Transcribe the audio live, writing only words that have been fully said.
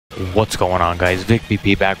What's going on, guys? Vic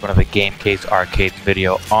BP back with another Game Case Arcades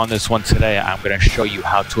video. On this one today, I'm going to show you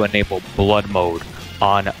how to enable blood mode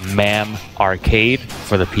on MAM Arcade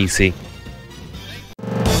for the PC.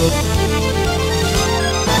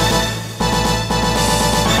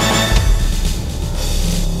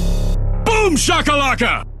 Boom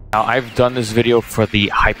shakalaka! Now, I've done this video for the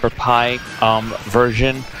HyperPie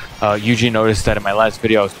version. Eugene noticed that in my last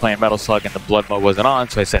video I was playing Metal Slug and the blood mode wasn't on,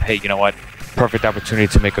 so I said, hey, you know what? Perfect opportunity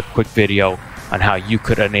to make a quick video on how you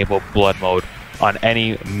could enable blood mode on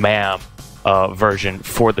any MAM version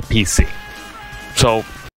for the PC. So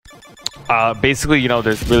basically, you know,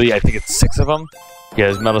 there's really, I think it's 6 of them. Yeah,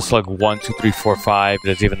 there's Metal Slug 1, 2, 3, 4, 5.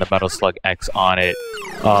 There's even the Metal Slug X on it.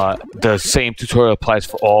 The same tutorial applies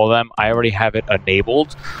for all of them. I already have it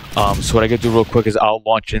enabled. So what I could do real quick is I'll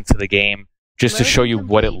launch into the game just to show you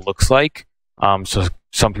what it looks like. So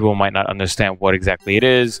some people might not understand what exactly it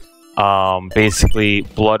is. Basically,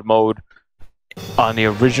 blood mode. On the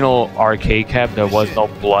original arcade cab, there was no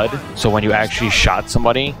blood. So when you actually shot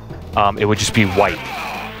somebody, it would just be white.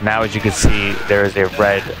 Now, as you can see, there is a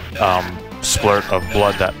red splurt of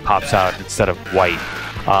blood that pops out instead of white.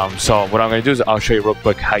 So what I'm going to do is I'll show you real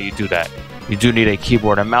quick how you do that. You do need a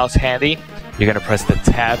keyboard and mouse handy. You're going to press the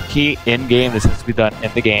tab key in-game. This has to be done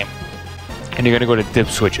in the game. And you're going to go to dip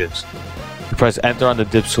switches. You press enter on the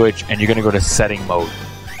dip switch and you're going to go to setting mode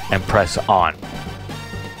and press on.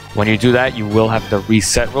 When you do that, you will have to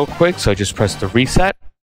reset real quick. So just press the reset.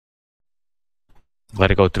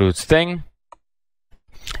 Let it go through its thing.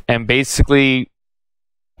 And basically,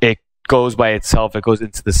 it goes by itself. It goes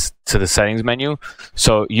into the settings menu.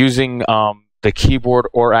 So using the keyboard,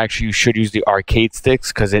 or actually you should use the arcade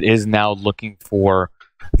sticks, because it is now looking for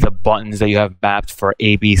the buttons that you have mapped for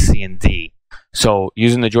A, B, C, and D. So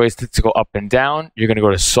using the joystick to go up and down, you're going to go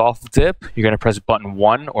to soft dip. You're going to press button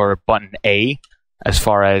 1 or button A as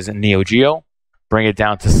far as Neo Geo. Bring it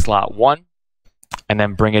down to slot 1, and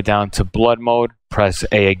then bring it down to blood mode. Press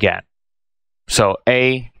A again. So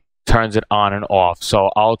A turns it on and off.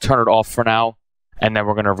 So I'll turn it off for now, and then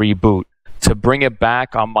we're going to reboot. To bring it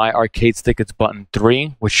back on my arcade stick, it's button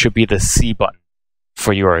 3, which should be the C button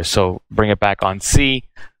for yours. So bring it back on C,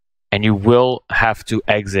 and you will have to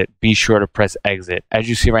exit. Be sure to press exit. As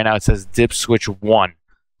you see right now, it says dip switch 1.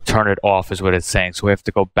 Turn it off is what it's saying. So we have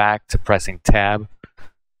to go back to pressing tab,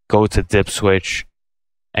 go to dip switch,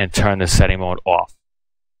 and turn the setting mode off.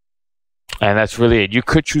 And that's really it. You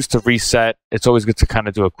could choose to reset. It's always good to kind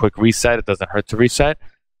of do a quick reset. It doesn't hurt to reset.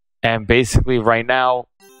 And basically right now,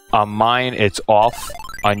 on mine, it's off.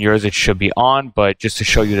 On yours, it should be on. But just to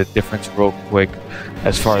show you the difference real quick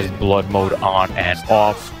as far as blood mode on and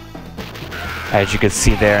off. As you can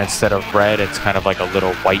see there, instead of red, it's kind of like a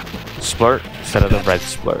little white splurt instead of the red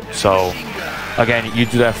splurt. So again, you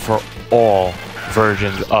do that for all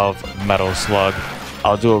versions of Metal Slug.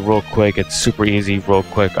 I'll do it real quick. It's super easy, real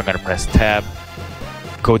quick. I'm going to press tab,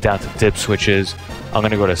 go down to dip switches. I'm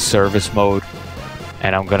going to go to service mode,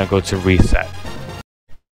 and I'm going to go to reset.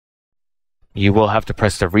 You will have to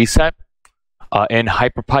press the reset. In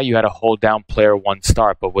HyperPie, you had to hold down player 1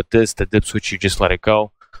 start, but with this, the dip switch, you just let it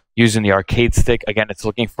go. Using the arcade stick, again, it's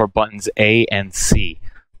looking for buttons A and C.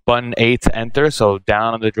 Button A to enter, so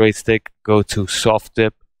down on the joystick, go to soft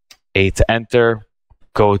dip, A to enter,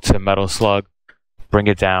 go to Metal Slug, bring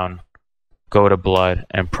it down, go to blood,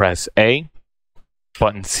 and press A.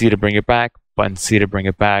 Button C to bring it back, button C to bring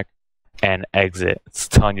it back, and exit. It's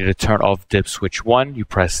telling you to turn off dip switch 1. You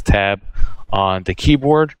press tab on the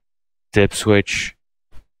keyboard, dip switch,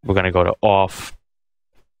 we're going to go to off,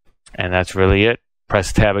 and that's really it.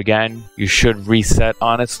 Press tab again. You should reset,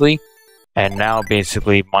 honestly. And now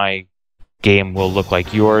basically my game will look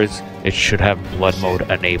like yours. It should have blood mode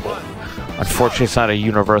enabled. Unfortunately, it's not a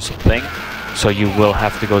universal thing, so you will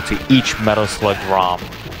have to go to each Metal Slug ROM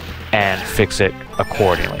and fix it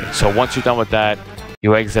accordingly. So once you're done with that,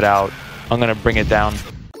 you exit out. I'm going to bring it down,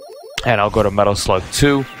 and I'll go to Metal Slug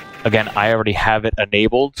 2. Again, I already have it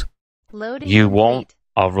enabled. Loading you complete. won't.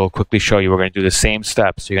 I'll real quickly show you. We're going to do the same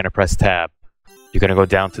steps. You're going to press tab. You're going to go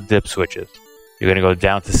down to dip switches. You're going to go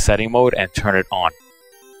down to setting mode and turn it on.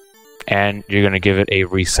 And you're going to give it a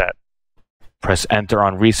reset. Press enter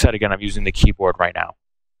on reset. Again, I'm using the keyboard right now.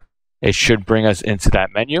 It should bring us into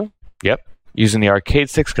that menu. Yep. Using the arcade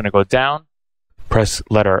stick, it's going to go down. Press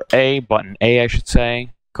letter A, button A, I should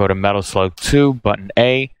say. Go to Metal Slug 2, button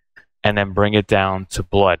A, and then bring it down to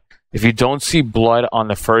blood. If you don't see blood on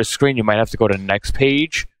the first screen, you might have to go to next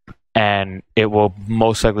page, and it will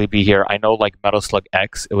most likely be here. I know, like Metal Slug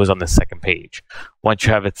X, it was on the second page. Once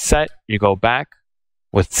you have it set, you go back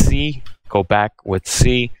with C, go back with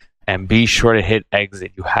C, and be sure to hit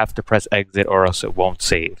exit. You have to press exit or else it won't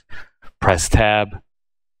save. Press tab,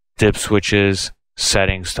 dip switches,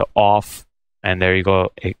 settings to off, and there you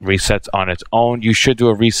go. It resets on its own. You should do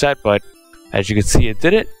a reset, but as you can see, it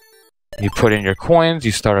did it. You put in your coins,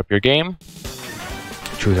 you start up your game.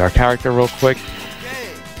 Choose our character real quick.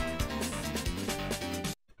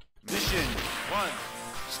 Mission 1,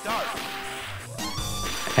 start.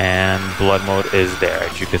 And blood mode is there,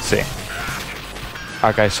 as you can see.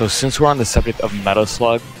 Alright guys, so since we're on the subject of Metal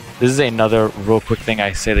Slug, this is another real quick thing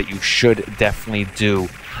I say that you should definitely do,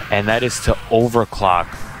 and that is to overclock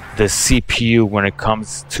the CPU when it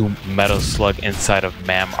comes to Metal Slug inside of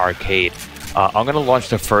MAM Arcade. I'm going to launch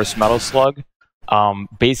the first Metal Slug.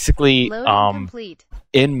 Basically,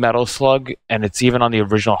 in Metal Slug, and it's even on the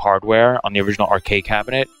original hardware, on the original arcade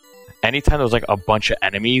cabinet, anytime there's like a bunch of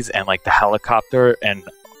enemies and like the helicopter and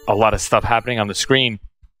a lot of stuff happening on the screen,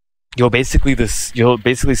 you'll basically see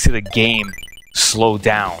the game slow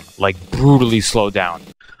down, like brutally slow down.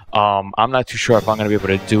 I'm not too sure if I'm going to be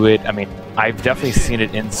able to do it. I mean, I've definitely seen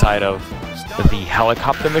it inside of the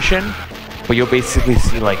helicopter mission, but you'll basically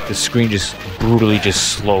see like the screen just brutally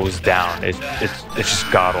just slows down. It's just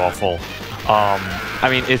god awful. I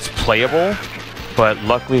mean, it's playable, but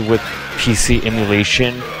luckily with PC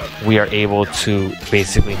emulation, we are able to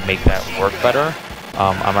basically make that work better.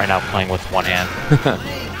 I'm right now playing with one hand.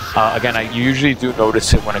 Again, I usually do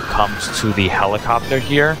notice it when it comes to the helicopter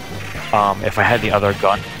here. If I had the other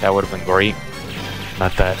gun, that would have been great.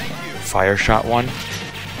 Not that fire shot one.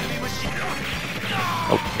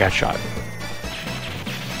 Oh, got shot.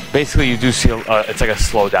 Basically, you do see it's like a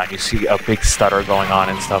slowdown. You see a big stutter going on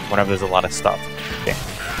and stuff whenever there's a lot of stuff. Okay.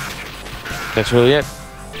 That's really it.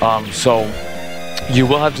 So you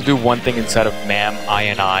will have to do one thing inside of MAM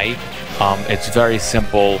INI. It's very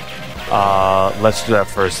simple. Let's do that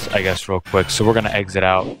first, I guess, real quick. So we're going to exit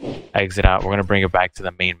out. We're going to bring it back to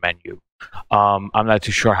the main menu. I'm not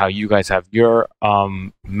too sure how you guys have your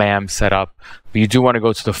MAM set up, but you do want to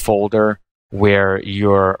go to the folder where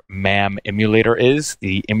your MAM emulator is,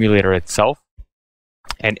 the emulator itself.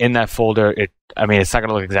 And in that folder, it's not going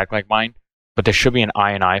to look exactly like mine, but there should be an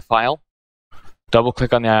INI file. Double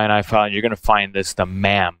click on the INI file, and you're going to find this, the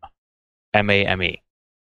MAM, M-A-M-E.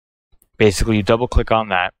 Basically, you double click on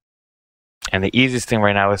that. And the easiest thing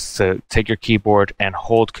right now is to take your keyboard and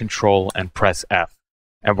hold Control and press F.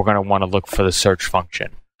 And we're going to want to look for the search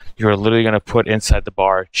function. You're literally going to put inside the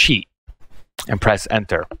bar cheat and press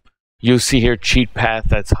enter. You'll see here cheat path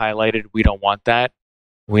that's highlighted. We don't want that.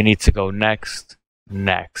 We need to go next,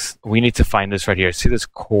 next. We need to find this right here. See this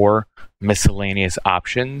core miscellaneous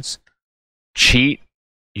options? Cheat,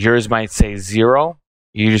 yours might say 0.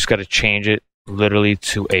 You just got to change it literally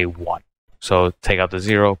to a 1. So take out the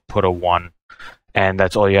 0, put a 1, and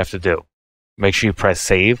that's all you have to do. Make sure you press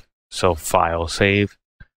save. So file, save,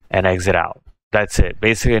 and exit out. That's it.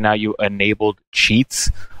 Basically now you enabled cheats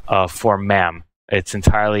for MAM. It's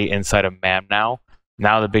entirely inside of MAM now.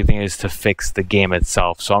 Now the big thing is to fix the game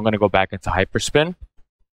itself. So I'm going to go back into Hyperspin.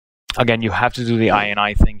 Again, you have to do the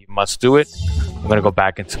INI thing. You must do it. I'm going to go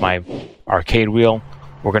back into my arcade wheel.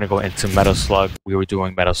 We're going to go into Metal Slug. We were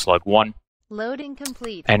doing Metal Slug 1. Loading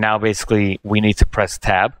complete. And now basically we need to press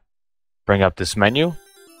tab, bring up this menu,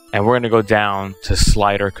 and we're going to go down to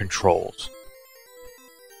slider controls.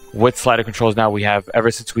 With slider controls now we have,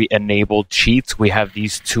 ever since we enabled cheats, we have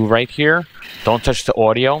these two right here. Don't touch the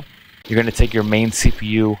audio. You're going to take your main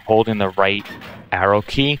CPU, holding the right arrow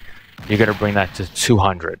key. You're going to bring that to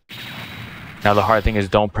 200. Now the hard thing is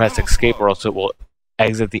don't press escape or else it will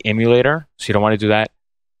exit the emulator. So you don't want to do that.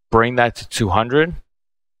 Bring that to 200.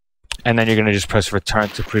 And then you're going to just press return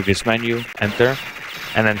to previous menu, enter,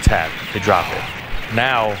 and then tab to drop it.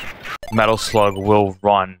 Now Metal Slug will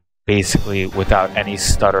run basically without any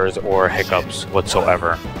stutters or hiccups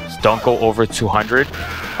whatsoever. Don't go over 200.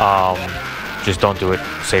 Just don't do it.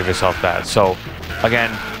 Save yourself that. So again,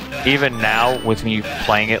 even now with me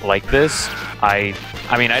playing it like this, I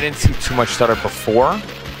mean I didn't see too much stutter before,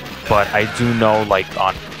 but I do know like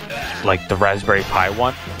on like the Raspberry Pi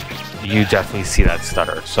one, you definitely see that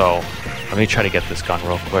stutter. So let me try to get this gun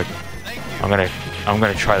real quick. I'm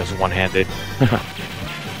gonna try this one-handed.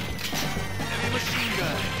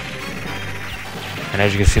 And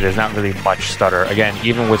as you can see, there's not really much stutter. Again,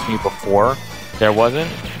 even with me before, there wasn't.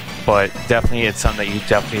 But definitely, it's something that you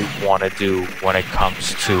definitely want to do when it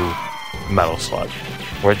comes to Metal Slug.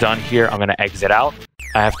 We're done here. I'm going to exit out.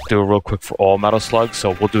 I have to do it real quick for all Metal Slugs,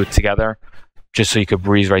 so we'll do it together just so you could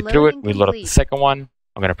breeze right through it. We load up the second one.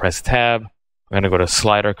 I'm going to press tab. I'm going to go to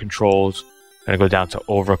slider controls. I'm going to go down to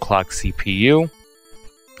overclock CPU.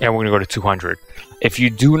 And we're going to go to 200. If you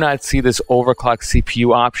do not see this overclock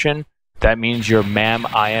CPU option, that means your MAM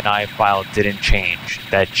INI file didn't change.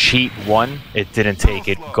 That cheat 1, it didn't take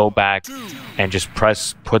it. Go back and just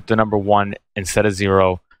put the number 1 instead of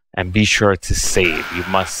 0, and be sure to save. You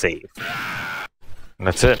must save. And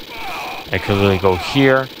that's it. I could really go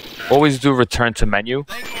here. Always do return to menu,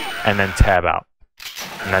 and then tab out.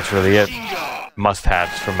 And that's really it.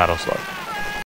 Must-haves for Metal Slug.